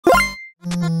Good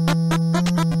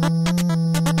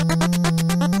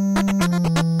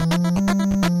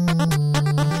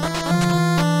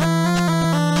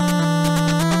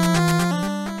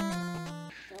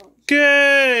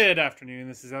afternoon,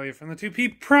 this is Elliot from the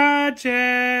 2P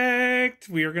Project.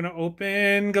 We are going to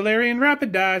open Galarian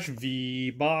Rapidash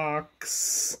V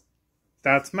Box.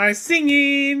 That's my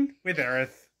singing with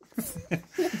Aerith.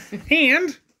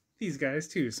 And these guys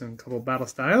too, some couple battle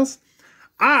styles.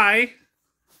 I,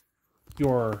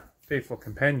 your faithful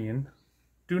companion,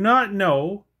 do not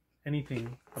know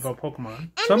anything about Pokemon.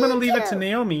 So I'm going to leave it to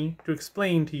Naomi to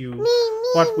explain to you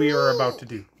what we are about to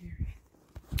do.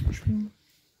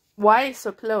 Why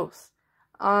so close?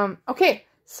 Okay,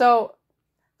 so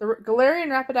the Galarian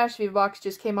Rapidash V Box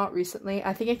just came out recently.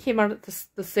 I think it came out at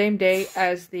the same day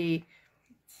as the...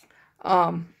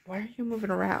 why are you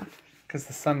moving around? Because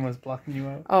the sun was blocking you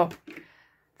out. Oh.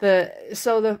 It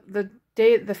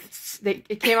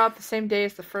came out the same day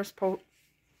as the first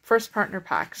partner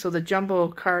pack. So the jumbo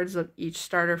cards of each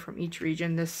starter from each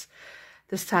region. This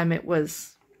time it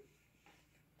was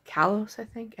Kalos, I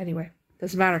think. Anyway.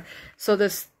 Doesn't matter. So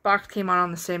this box came out on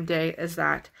the same day as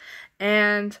that.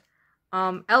 And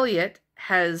Elliot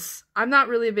has... I'm not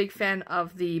really a big fan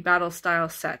of the battle style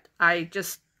set.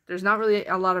 There's not really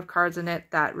a lot of cards in it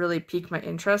that really pique my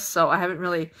interest. So I haven't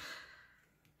really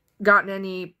gotten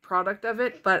any product of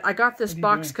it. But I got this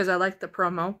box because I like the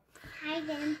promo. Hi,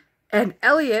 then. And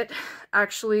Elliot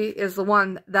actually is the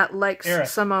one that likes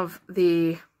some of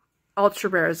the ultra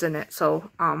rares in it.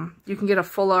 So you can get a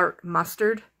full art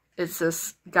Mustard. It's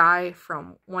this guy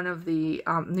from one of the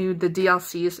the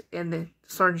DLCs in the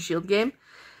Sword and Shield game.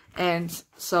 And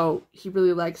so he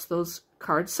really likes those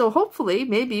cards. So hopefully,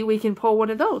 maybe we can pull one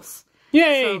of those.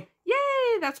 Yay! So,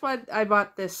 yay! That's why I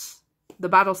bought the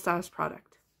Battle Styles product.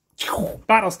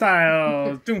 Battle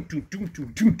Styles! That's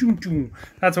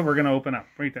what we're going to open up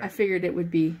right there. I figured it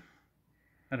would be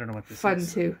I don't know what this fun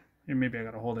is. too. Here, maybe I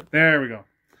got to hold it. There we go.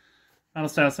 Battle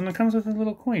Styles, and it comes with a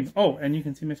little coin. Oh, and you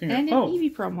can see my finger. And an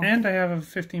Eevee promo. And I have a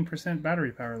 15%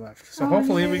 battery power left. So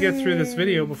hopefully we get through this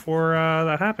video before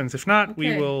that happens. If not,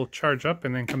 we will charge up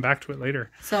and then come back to it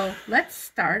later. So let's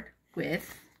start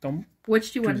with...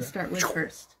 Which do you want to start with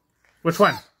first? Which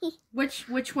one?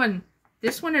 Which one?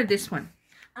 This one or this one?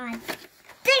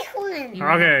 This one.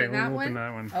 Okay, we'll open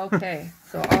that one. Okay,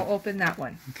 so I'll open that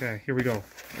one. Okay, here we go.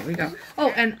 Here we go.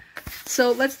 Oh, and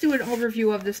so let's do an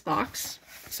overview of this box.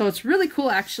 So it's really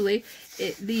cool, actually.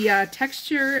 The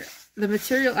texture, the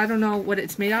material, I don't know what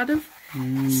it's made out of.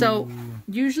 So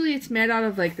usually it's made out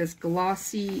of like this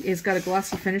glossy, it's got a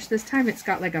glossy finish. This time it's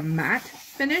got like a matte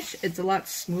finish. It's a lot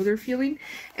smoother feeling.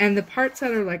 And the parts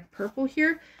that are like purple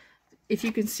here, if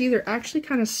you can see, they're actually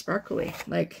kind of sparkly.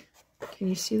 Like, can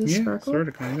you see the sparkle? Yeah, sort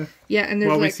of, kind of. Yeah, and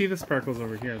there's we see the sparkles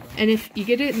over here, though. And if you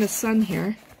get it in the sun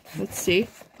here, let's see.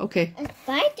 Okay.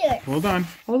 Hold on.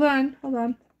 Hold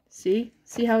on. See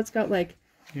how it's got like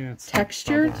it's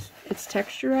textured? It's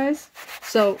texturized.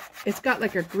 So it's got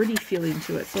like a gritty feeling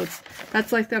to it. So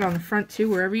that's like that on the front too.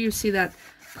 Wherever you see that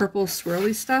purple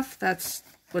swirly stuff, that's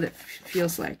what it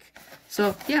feels like.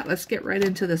 So yeah, let's get right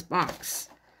into this box.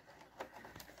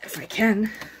 If I can.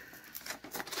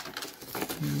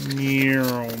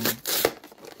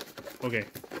 Okay.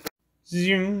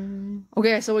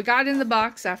 Okay, so we got in the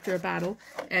box after a battle,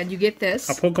 and you get this.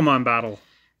 A Pokemon battle.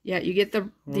 Yeah, you get the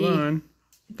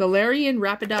Galarian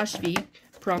Rapidash V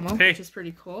promo, which is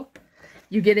pretty cool.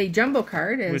 You get a jumbo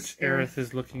card. Which Aerith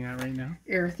is looking at right now.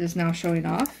 Aerith is now showing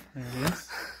off. There it is.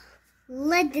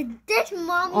 Look at this,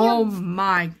 Mom. Oh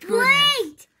my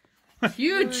goodness. Great!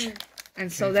 Huge!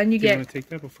 And so then you get... Do you want to take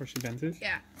that before she bends it?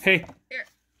 Yeah. Hey! Here.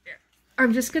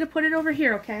 I'm just going to put it over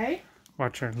here, okay?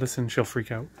 Watch her. Listen, she'll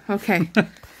freak out. Okay. Then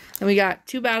we got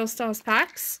 2 Battle Styles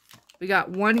packs. We got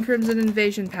 1 Crimson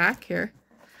Invasion pack here.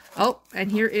 Oh, and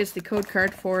here is the code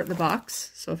card for the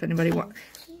box. So if anybody wants...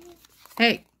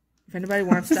 Hey, if anybody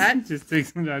wants that. Just take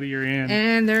some out of your hand.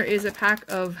 And there is a pack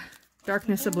of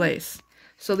Darkness Ablaze.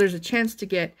 So there's a chance to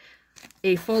get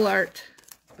a full art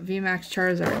VMAX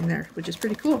Charizard in there, which is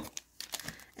pretty cool.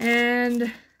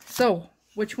 And so,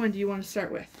 which one do you want to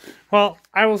start with? Well,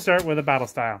 I will start with a battle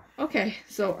style. Okay,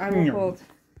 so I will hold...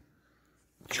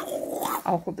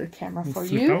 I'll hold the camera for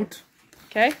you.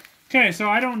 Okay. Okay, so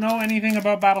I don't know anything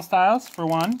about battle styles, for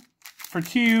 1. For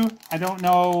 2, I don't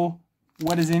know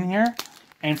what is in here.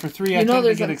 And for 3, I tend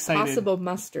to get excited. There's a possible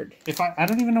mustard. I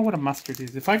don't even know what a mustard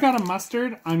is. If I got a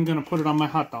mustard, I'm going to put it on my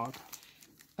hot dog.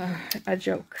 A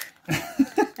joke.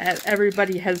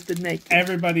 Everybody has been making.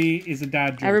 Everybody is a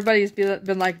dad joke. Everybody's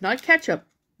been like, not ketchup,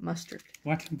 mustard.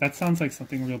 What? That sounds like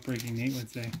something real Breaking Nate would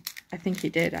say. I think he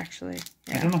did, actually.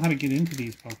 Yeah. I don't know how to get into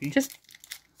these, Pokey. Just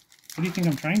What do you think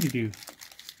I'm trying to do?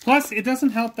 Plus, it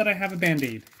doesn't help that I have a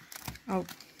Band-Aid. Oh.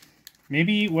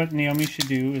 Maybe what Naomi should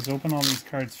do is open all these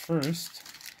cards first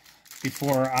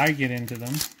before I get into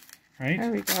them, right?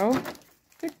 There we go.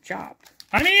 Good job.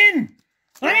 I'm in!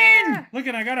 I'm Yeah. in! Look,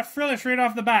 I got a frillish right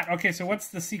off the bat. Okay, so what's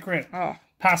the secret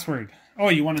password? Oh,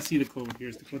 you want to see the code.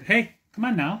 Here's the code. Hey, come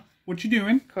on now. What you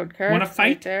doing? Code card. Want to fight?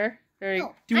 Right there. There you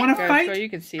go. Do you want to fight? So you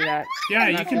can see that. Yeah,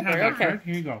 you can have that Okay. card.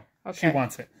 Here you go. Okay. She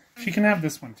wants it. She can have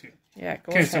this one too. Yeah,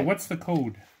 go Okay, ahead. so what's the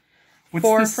code? What's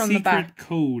 4 the from the secret back.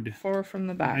 code? 4 from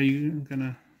the back. Are you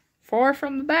gonna... 4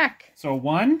 from the back. So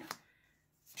 1,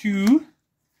 2,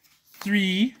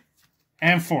 3,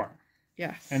 and 4.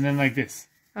 Yes. And then like this.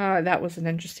 That was an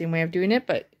interesting way of doing it,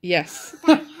 but yes.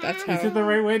 That's how. Is it the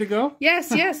right way to go? Yes,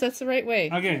 that's the right way.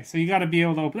 Okay, so you got to be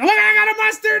able to open... Look, I got a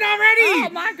mustard already! Oh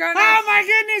my goodness! Oh my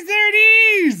goodness, there it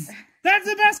is! That's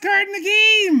the best card in the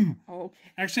game! Okay.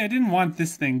 Actually, I didn't want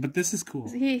this thing, but this is cool.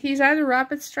 He's either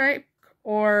Rapid Strike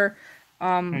or...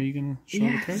 Are you going to show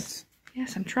the cards?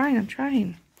 Yes, I'm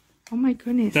trying. Oh my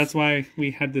goodness. That's why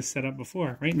we had this set up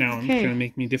before. Right now, it's Okay. going to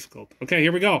make me difficult. Okay,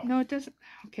 here we go. No, it doesn't.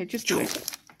 Okay, just do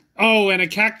it. Oh, and a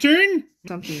cacturn?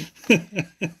 Something.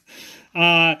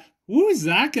 Who's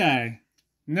that guy?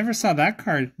 Never saw that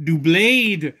card.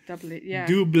 Doublade. Double it, yeah.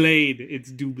 Doublade.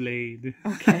 It's Doublade.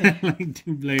 Okay. Like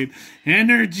Doublade.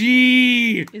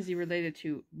 Energy! Is he related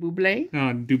to Buble?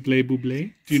 Oh,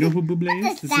 Buble. Do you know who Buble is?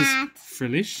 What is This that? is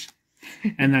Frillish.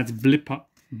 And that's Blip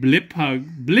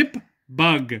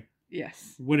Bug.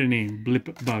 Yes. What a name.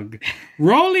 Blip Bug.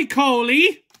 Roly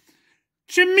Coly.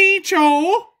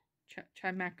 Chimicho.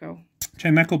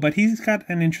 Chimeco, but he's got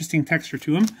an interesting texture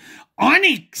to him.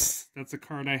 Onyx! That's a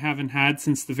card I haven't had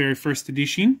since the very first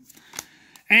edition.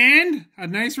 And a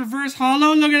nice reverse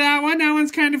holo. Look at that one. That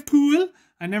one's kind of cool.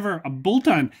 A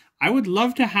Bolton. I would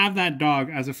love to have that dog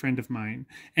as a friend of mine.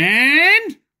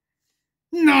 And...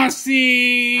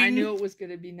 nothing! I knew it was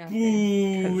going to be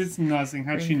nothing. Ooh, it's nothing.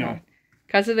 How'd she know?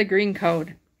 Because of the green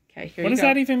code. Okay, here What you does go.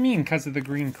 that even mean, because of the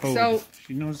green code? So,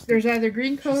 she knows. There's either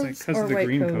green She's like, codes because or of the white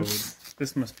green codes. code.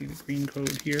 This must be the green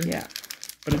code here. Yeah.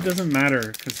 But it doesn't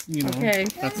matter, because, you know, Okay.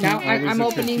 that's Now not always I'm the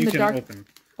truth. opening You the can dark. open.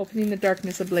 Opening the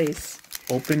darkness ablaze.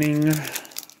 Opening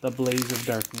the blaze of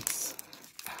darkness.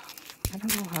 I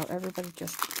don't know how everybody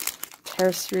just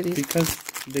tears through these. Because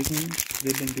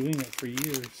they've been doing it for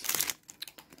years.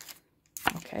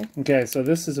 Okay. Okay, so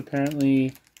this is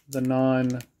apparently the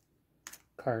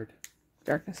non-card.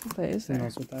 Darkness ablaze. Who There.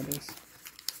 knows what that is?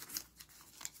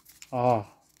 Ah,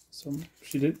 so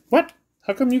she did... What?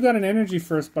 How come you got an energy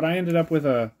first, but I ended up with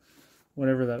a...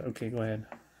 whatever that... Okay, go ahead.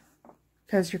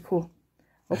 Because you're cool.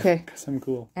 Okay. Because I'm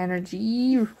cool.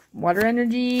 Energy. Water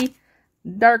energy.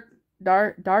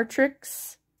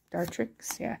 Dartrix.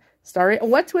 Yeah.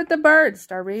 What's with the birds?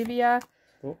 Staravia.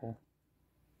 Uh-oh.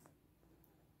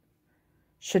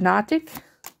 Shinotic.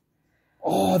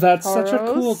 Oh, that's such a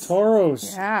cool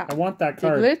Tauros. Yeah. I want that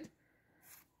card. Diglett.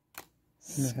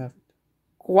 Can I have...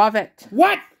 Guavet.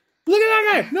 What? Look at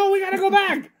that guy! No, we gotta go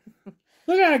back!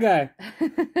 Look at that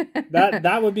guy.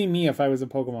 That would be me if I was a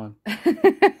Pokemon.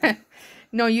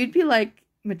 No, you'd be like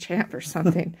Machamp or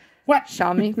something. What?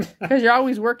 Xiaomi. Because you're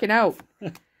always working out.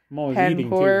 I'm always eating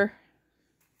too. Penhor.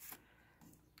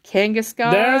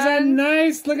 Kangaskhan. There's a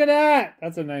nice... Look at that!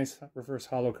 That's a nice reverse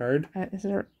holo card.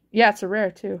 Yeah, it's a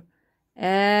rare too.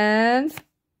 And...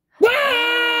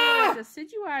 Ah! It's a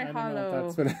Sidgewai I don't know Hollow.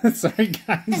 if that's what... Sorry,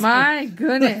 guys. My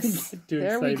goodness. Too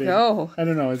There we excited. go. I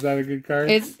don't know. Is that a good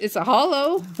card? It's a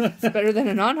hollow. It's better than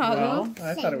a non-hollow. Well,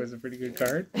 I thought it was a pretty good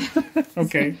card.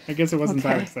 Okay, I guess it wasn't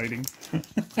that Okay. exciting.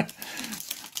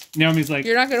 Naomi's like...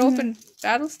 You're not going to open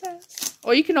Battle Stats?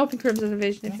 Oh, you can open Crimson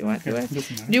Invasion if you want to. Okay,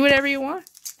 doesn't matter. Do whatever you want.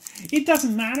 It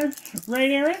doesn't matter.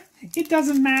 Right, Aaron? It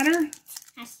doesn't matter.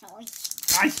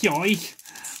 Ayoy.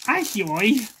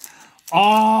 Ayoy.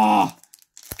 Oh,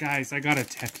 guys, I got a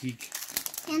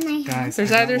Tepig. Guys,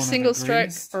 There's I got either one of the Single Strike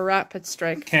greatest. or Rapid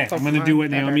Strike. Okay, I'm going to Pokemon do what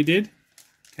that Naomi are- did.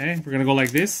 Okay, we're going to go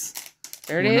like this.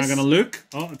 There it We're is. not going to look.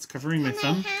 Oh, it's covering my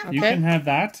thumb. You Okay. can have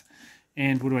that.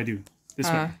 And what do I do? This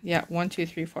way. Yeah, 1, 2,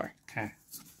 3, 4. Okay.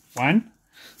 1,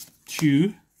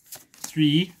 2,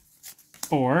 3,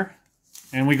 4.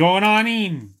 And we going on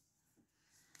in.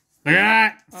 Look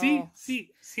at that. See? Oh. See?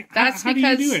 That's how do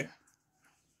you do because- it?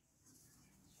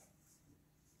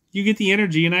 You get the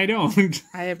energy and I don't.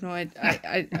 I have no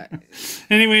idea.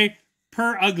 Anyway,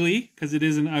 per ugly, because it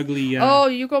is an ugly... Oh,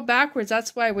 you go backwards.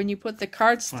 That's why when you put the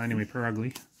cards... Well, anyway, per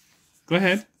ugly. Go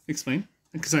ahead. Explain.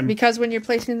 Because when you're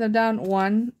placing them down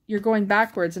one, you're going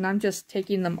backwards, and I'm just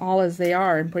taking them all as they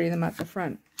are and putting them at the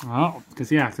front. Oh, because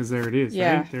there it is,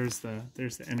 Yeah. right? There's the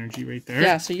energy right there.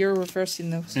 Yeah, so you're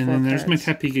reversing those And four then there's my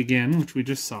cards. Tepig again, which we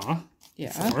just saw.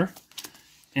 Yeah. 4.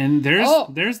 And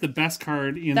there's the best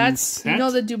card in the set. You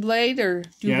know the Doublade or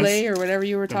or whatever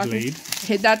you were talking. Blade.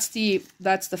 Hey, that's the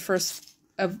first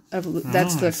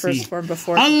that's the first form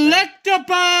before. Electabuzz!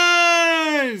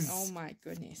 Oh my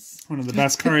goodness. One of the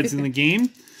best cards in the game.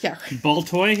 Yeah.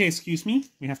 Baltoy, hey, excuse me.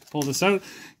 We have to pull this out.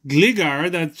 Gligar,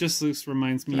 that just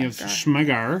reminds me of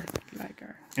Schmagar.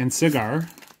 And Cigar.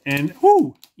 And,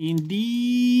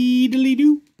 indeedly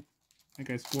do. That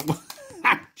guy's full.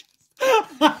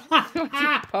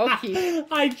 Pokey.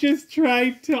 I just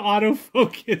tried to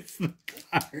autofocus the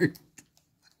card.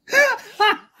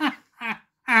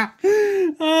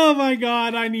 Oh my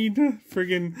god, I need to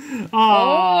friggin'...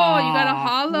 Oh, you got a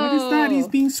hollow. What is that? He's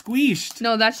being squished.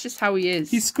 No, that's just how he is.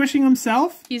 He's squishing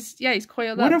himself? He's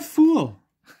coiled What up. a fool.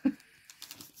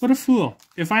 What a fool.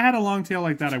 If I had a long tail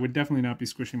like that, I would definitely not be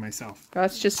squishing myself.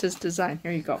 That's just his design.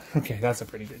 Here you go. Okay, that's a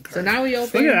pretty good card. So now we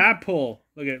open... Look at that pull.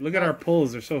 Look at our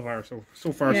pulls. They're so far so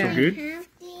good.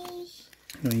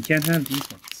 No, you can't have these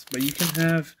ones. But you can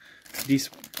have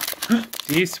this one.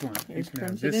 This one. Here's You can have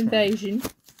Crimson this Invasion.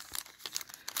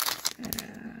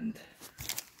 And...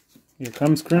 Here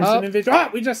comes Crimson Invasion. Oh,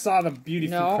 we just saw the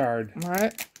beautiful card. All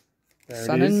right. There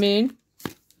Sun it is. and Moon.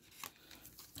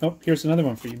 Oh, here's another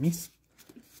one for you, Mies.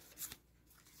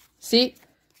 See?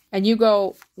 And you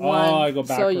go 1. Oh, I go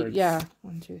backwards. So yeah.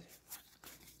 1, 2, 3.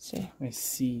 See? I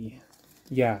see.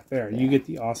 Yeah, there. Yeah. You get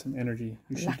the awesome energy.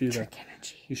 You should do that.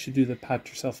 Energy. You should do the pat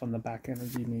yourself on the back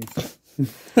energy, Mies.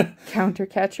 Counter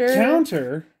Catcher.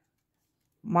 Counter.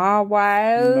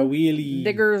 Mawile. Mawili.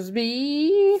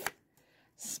 Diggersby.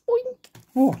 Spoink.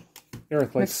 Oh,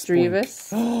 Earth like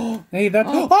Misdreavus. Oh, hey, that's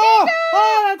that's a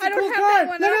I don't cool have card. that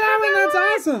one. Look at that one. That's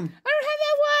awesome. I don't have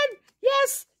that one.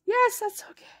 Yes, that's so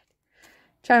good.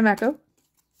 Chimecho.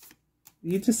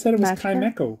 You just said it was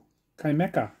Magikarp? Chimecho.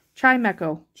 Chimecho.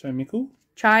 Chimecho?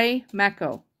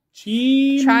 Chimecho.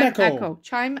 Chimecho.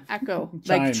 Chime echo.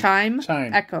 Like chime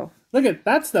echo. Look at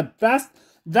that's the best.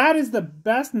 That is the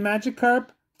best Magikarp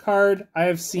card I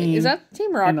have seen. Is that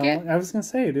Team Rocket? I was gonna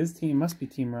say it is Team. Must be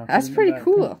Team Rocket. That's pretty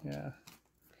cool. Yeah.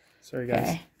 Sorry, guys.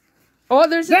 Okay. Oh,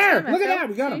 there's a there. Chimecho. Look at that.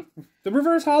 We got him. The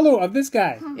reverse hollow of this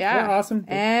guy. Yeah. What awesome.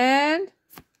 And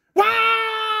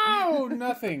wow,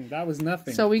 nothing. That was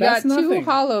nothing. So we got 2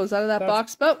 hollows out of that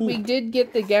box, but we did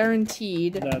get the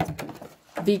guaranteed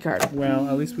V card. Well,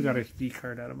 at least we got a V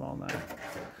card out of all that.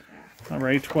 All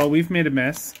right. Well, we've made a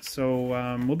mess,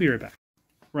 so we'll be right back.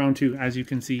 Round 2, as you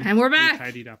can see. And we're back. We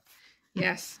tidied up.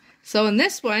 Yes. So in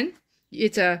this one,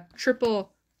 it's a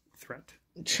triple threat.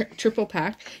 Triple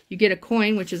pack. You get a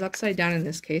coin, which is upside down in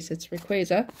this case. It's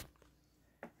Rayquaza.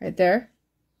 Right there.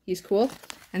 He's cool.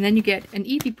 And then you get an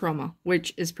Eevee promo,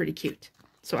 which is pretty cute.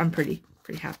 So I'm pretty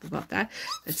happy about that.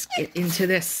 Let's get into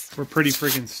this. We're pretty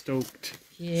friggin' stoked.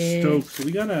 Yeah. Stoked. So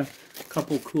we got a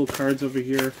couple cool cards over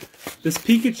here. This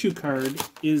Pikachu card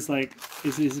is a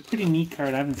pretty neat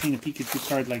card. I haven't seen a Pikachu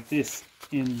card like this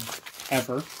in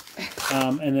ever.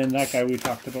 And then that guy we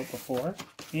talked about before.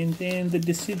 And then the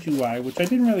Decidueye, which I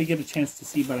didn't really get a chance to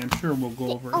see, but I'm sure we'll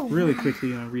go over it really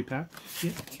quickly in a repack.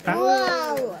 Yeah,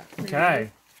 Whoa.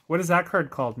 Okay. What is that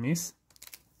card called, Mies?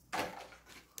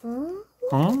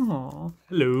 Oh,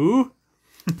 hello.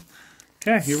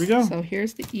 Okay, here we go. So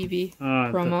here's the Eevee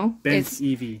promo. It's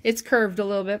Eevee. It's curved a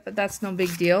little bit, but that's no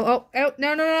big deal. Oh,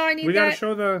 no, I need that. We gotta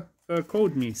show the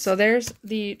code, Mies. So there's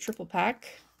the triple pack.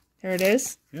 There it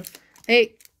is. Yep.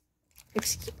 Hey,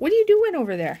 what are you doing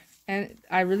over there? And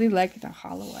I really like the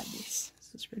hollow on these.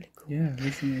 This is really cool. Yeah,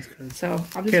 these are nice cards. So I'll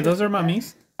just okay, those are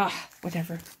mummies.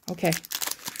 Whatever. Okay.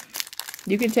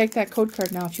 You can take that code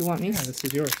card now if you want me. Yeah, this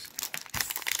is yours.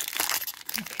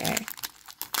 Okay.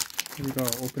 Here we go.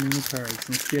 Opening the cards.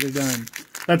 Let's get it done.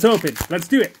 Let's open. Let's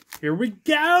do it. Here we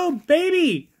go,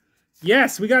 baby.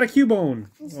 Yes, we got a Cubone.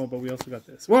 Oh, but we also got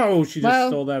this. Whoa, she just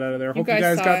stole that out of there. Hope you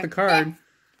guys got the card.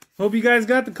 Hope you guys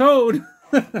got the code.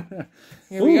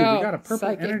 Here we go. We got a purple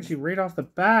energy right off the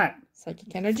bat.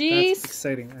 Psychic energies. That's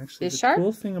exciting, actually. Is the sharp?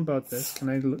 Cool thing about this, can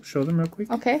I show them real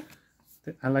quick? Okay.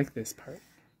 I like this part.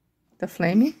 The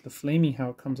flamey? The flamey, how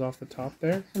it comes off the top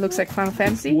there. It looks like Final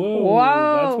Fantasy.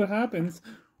 Whoa. That's what happens.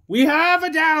 We have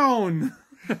a down.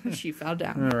 She fell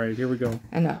down. All right, here we go.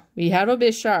 I know. We have a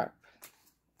Bisharp.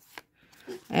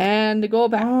 And the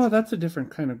Golbat. Oh, that's a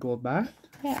different kind of Golbat.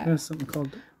 Yeah. There's something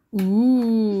called...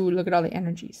 Ooh, look at all the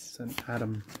energies. It's an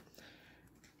atom.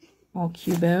 All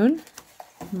Cubone.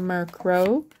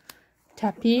 Murkrow.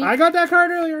 Tappy. I got that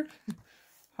card earlier.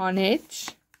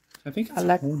 Honedge. I think it's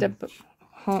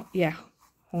yeah,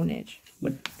 Honedge.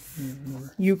 But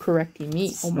you correcting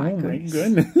me. Oh my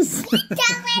goodness.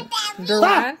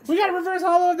 Durant. We got a reverse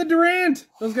hollow of the Durant.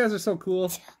 Those guys are so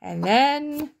cool. And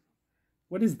then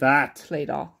What is that? Clay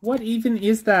doll. What even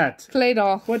is that? Clay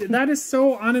doll. What? That is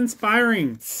so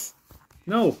uninspiring.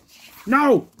 No.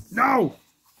 No. No.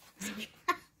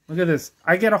 Look at this.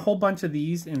 I get a whole bunch of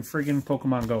these in friggin'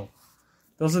 Pokemon Go.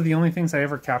 Those are the only things I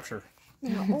ever capture.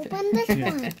 Now open this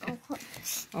one.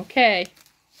 Okay.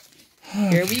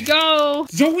 Here we go.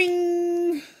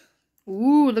 Zoing!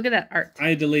 Ooh, look at that art. I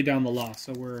had to lay down the law,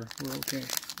 so we're okay.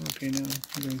 Okay, now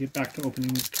we're gonna get back to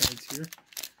opening these cards here,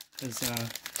 because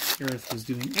Gareth was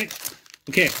doing. Hey.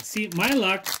 Okay, see, my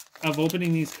luck of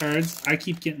opening these cards, I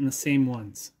keep getting the same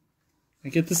ones. I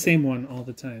get the same one all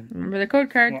the time. Remember the code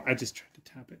card? Well, I just tried to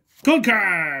tap it. Code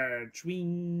card.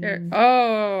 Swing. There.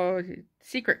 Oh,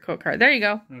 secret code card. There you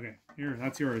go. Okay, here,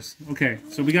 that's yours. Okay,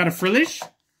 so we got a Frillish.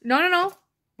 No.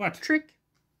 What? Trick.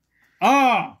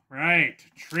 Oh, right.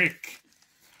 Trick.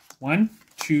 1,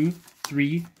 2,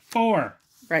 3, 4.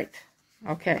 Right.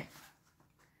 Okay.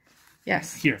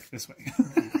 Yes. Here, this way.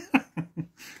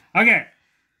 Okay,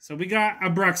 so we got a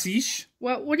Bruxish.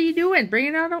 What are you doing? Bring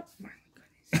it out.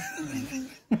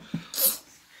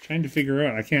 Trying to figure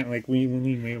out. I can't like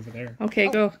lean way over there. Okay,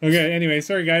 go. Okay, anyway,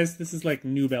 sorry guys. This is like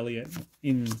Noob Elliot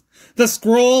in the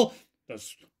scroll.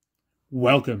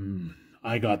 Welcome.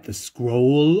 I got the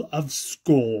scroll of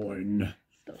scorn.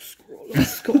 The scroll of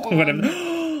scorn.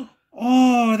 Whatever.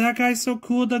 Oh, that guy's so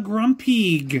cool. The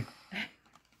Grumpig.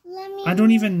 I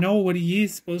don't even know what he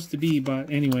is supposed to be, but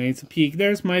anyway, it's a peak.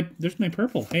 There's my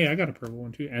purple. Hey, I got a purple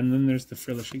one too. And then there's the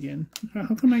Frillish again.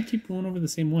 How come I keep going over the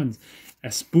same ones?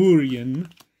 Aspurian,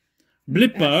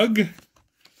 Blipbug,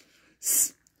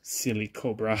 Silly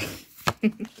Cobra,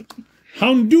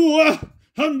 Houndour,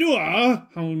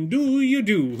 how do you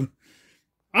do?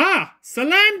 Ah,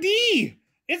 Salandi!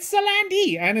 It's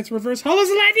Salandi! And it's reverse holo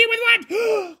Salandi with what?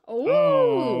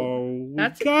 Oh, we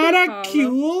that's got a a cool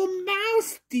cool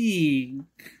mouse stick.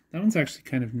 That one's actually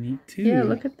kind of neat too. Yeah,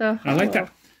 look at the I like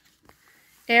that.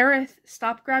 Aerith,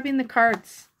 stop grabbing the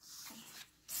cards.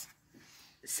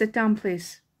 Sit down,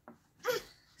 please.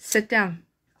 Sit down.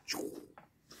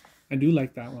 I do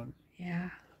like that one.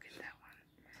 Yeah, look at that one.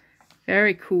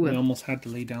 Very cool. I almost had to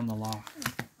lay down the law.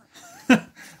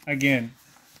 Again.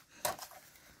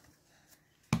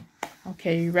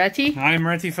 Okay, you ready? I'm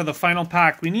ready for the final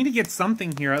pack. We need to get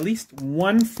something here. At least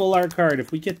one full art card.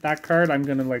 If we get that card, I'm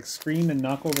going to like scream and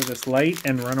knock over this light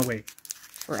and run away.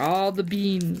 For all the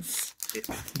beans.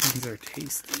 Beans are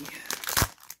tasty.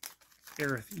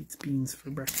 Aerith eats beans for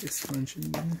breakfast, lunch,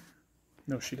 and dinner.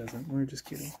 No, she doesn't. We're just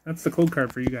kidding. That's the code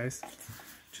card for you guys.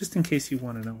 Just in case you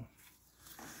want to know.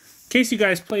 In case you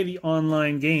guys play the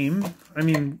online game. I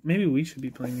mean, maybe we should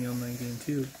be playing the online game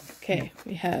too. Okay,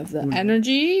 we have the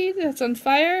energy that's on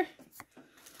fire.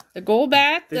 The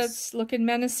Golbat that's looking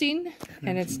menacing.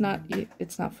 And it's not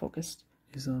focused.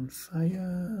 Is on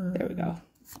fire. There we go.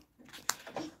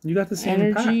 You got the same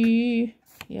energy.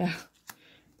 Pack. Yeah.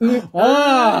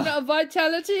 Oh!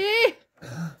 Vitality.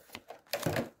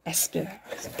 Esper.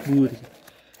 Booty.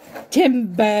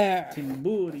 Timber.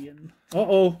 Timburian.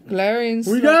 Uh-oh. Galarian.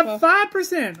 We got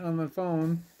 5% on the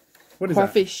phone. What is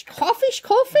Corfish. that?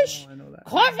 Corfish. Oh, I know that.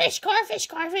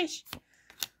 Corfish.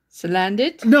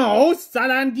 Salandit. No,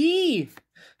 Salandi.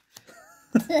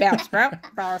 Bellsprout.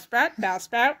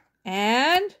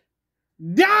 And...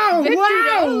 No! Victor,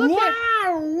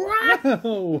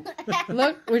 Wow!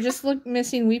 Look, we're just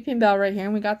missing Weeping Bell right here,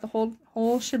 and we got the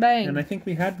whole shebang. And I think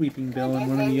we had Weeping Bell in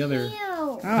one of the other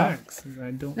packs.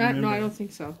 I don't remember. No, I don't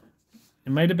think so.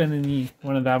 It might have been in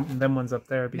one of them ones up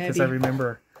there because Maybe. I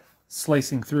remember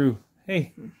slicing through.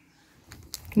 Hey.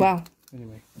 Wow.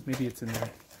 Anyway, maybe it's in there.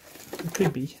 It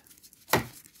could be.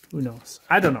 Who knows?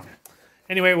 I don't know.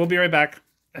 Anyway, we'll be right back.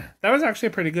 That was actually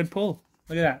a pretty good pull.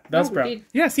 Look at that. Bellsprout.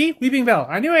 Yeah, see? Weeping Bell.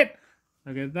 I knew it.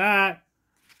 Look at that.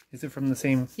 Is it from the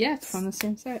same? Yeah, it's from the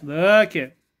same set. Look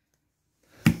it.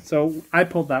 So I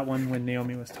pulled that one when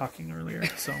Naomi was talking earlier.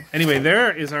 So anyway,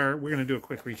 there is we're going to do a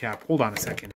quick recap. Hold on a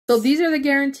second. So these are the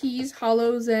guarantees,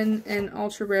 hollows and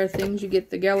ultra rare things. You get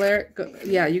the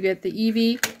you get the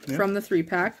Eevee from the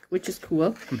 3-pack, which is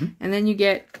cool. Mm-hmm. And then you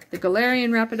get the Galarian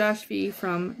Rapidash V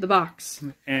from the box.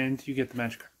 And you get the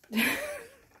Magikarp.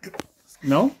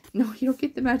 No? No, you don't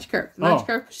get the Magikarp. The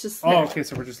Magikarp is just there. Oh, okay,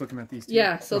 so we're just looking at these two.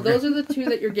 Yeah, so those are the 2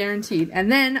 that you're guaranteed.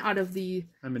 And then out of the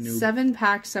I'm a noob. 7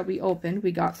 packs that we opened,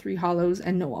 we got 3 hollows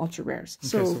and no ultra rares. Okay,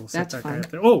 So we'll set that's that fine. guy up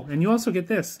there. Oh, and you also get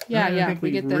this. Yeah, I think we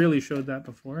get really showed that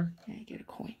before. Yeah, you get a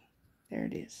coin. There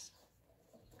it is.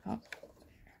 Up.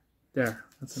 There,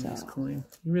 that's a nice coin.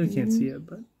 You really can't see it,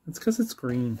 but it's because it's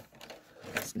green.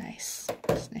 It's nice.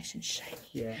 It's nice and shiny.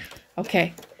 Yeah.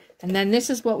 Okay, and then this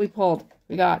is what we pulled.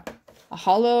 We got a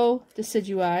hollow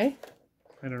Decidueye. I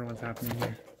don't know what's happening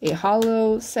here. a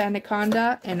hollow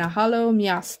Sandaconda, and a hollow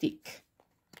Meowstic.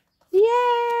 Yay!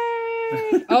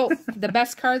 Oh, the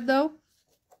best card though?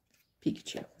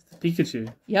 Pikachu.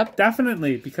 Pikachu. Yep.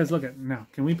 Definitely, because look at now.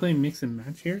 Can we play mix and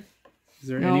match here? Is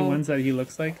there any ones that he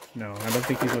looks like? No, I don't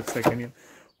think he looks like any.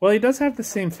 Well, he does have the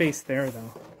same face there,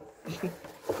 though.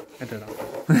 I don't know.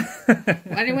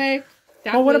 Anyway,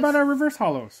 what about our reverse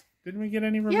hollows? Didn't we get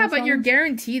any reverse hollows? Yeah, but you're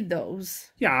guaranteed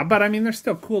those. Yeah, but I mean, they're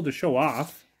still cool to show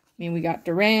off. I mean, we got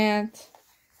Durant,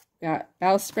 got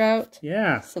Bellsprout,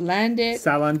 yeah, Salandit,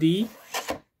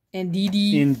 and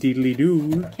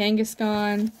Diddly-doo.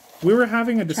 Kangaskhan. We were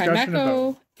having a discussion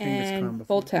about and Kangaskhan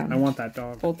before. Bolton. I want that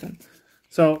dog. Bolton.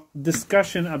 So,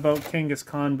 discussion about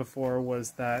Kangaskhan before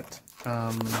was that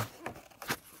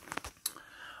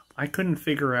I couldn't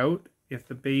figure out if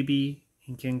the baby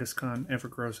in Kangaskhan ever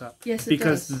grows up. Yes, it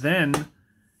because does. Then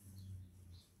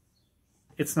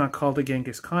it's not called a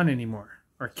Kangaskhan anymore,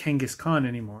 or Kangaskhan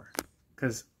anymore.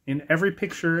 Because in every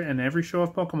picture and every show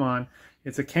of Pokemon,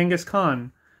 it's a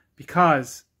Kangaskhan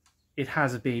because it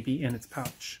has a baby in its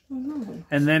pouch. Oh.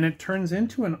 And then it turns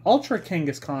into an Ultra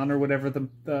Kangaskhan, or whatever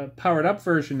the powered up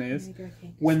version is,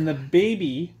 when the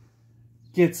baby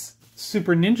gets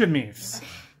Super Ninja Moves.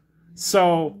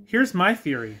 So here's my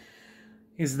theory,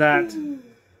 is that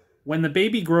when the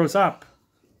baby grows up,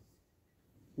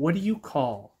 what do you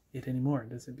call it anymore?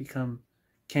 Does it become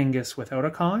Kangas without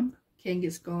a con?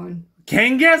 Kangaskhan.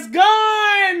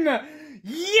 Kangaskhan!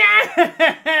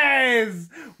 Yes!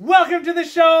 Welcome to the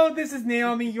show. This is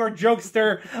Naomi, your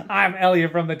jokester. I'm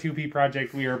Elliot from the 2P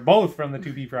Project. We are both from the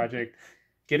 2P Project.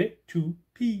 Get it?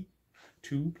 2P.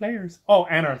 2 players. Oh,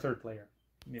 and our third player,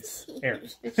 Miss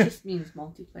Ayers. It just means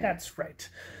multiplayer. That's right.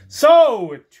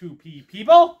 So, 2P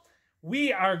people,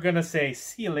 we are going to say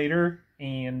see you later.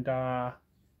 And,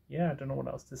 yeah, I don't know what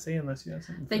else to say unless you have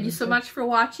something. Thank you so much for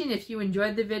watching. If you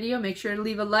enjoyed the video, make sure to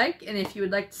leave a like. And if you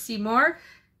would like to see more,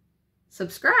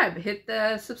 subscribe. Hit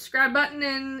the subscribe button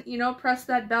and, you know, press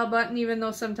that bell button, even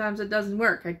though sometimes it doesn't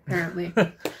work, apparently.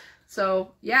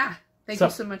 So, yeah. Thank you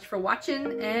so much for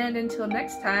watching. And until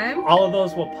next time. All of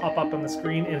those will pop up on the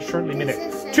screen in a shortly minute.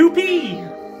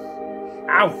 2P!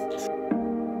 Out!